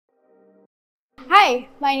Hi,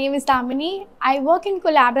 my name is Damini. I work in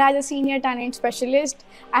Collabera as a senior talent specialist.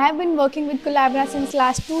 I have been working with Collabera since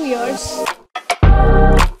last 2 years.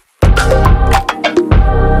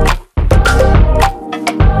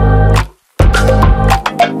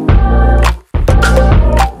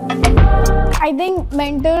 I think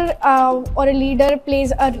mentor or a leader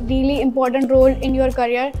plays a really important role in your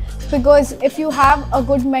career, because if you have a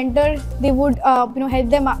good mentor, they would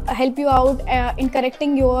help you out in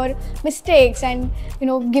correcting your mistakes and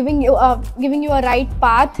giving you a right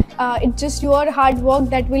path. It's just your hard work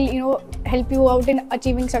that will help you out in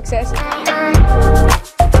achieving success.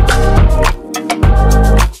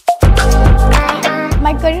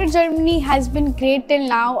 My career journey has been great till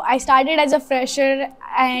now. I started as a fresher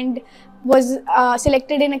and was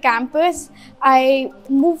selected in a campus. I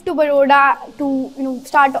moved to Baroda to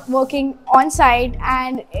start working on site,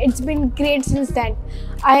 and it's been great since then.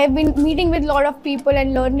 I have been meeting with a lot of people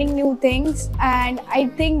and learning new things, and I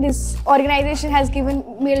think this organization has given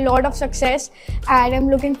me a lot of success, and I'm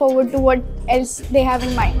looking forward to what else they have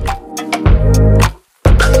in mind.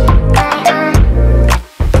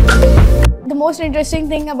 The most interesting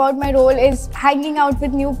thing about my role is hanging out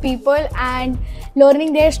with new people and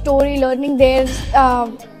learning their story, learning their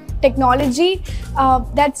technology.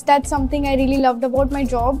 That's something I really loved about my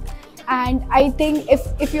job. And I think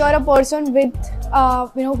if you are a person with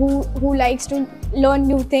who likes to learn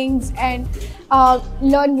new things and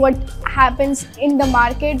learn what happens in the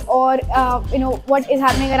market, or what is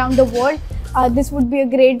happening around the world, this would be a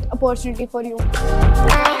great opportunity for you.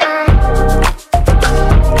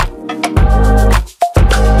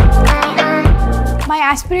 My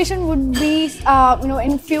aspiration would be,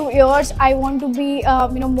 in few years, I want to be,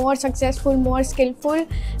 more successful, more skillful,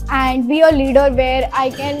 and be a leader where I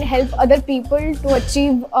can help other people to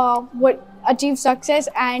achieve success.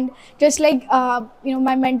 And just like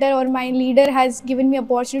my mentor or my leader has given me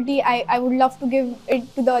opportunity, I would love to give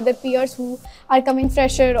it to the other peers who are coming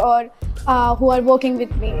fresher or who are working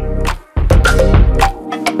with me.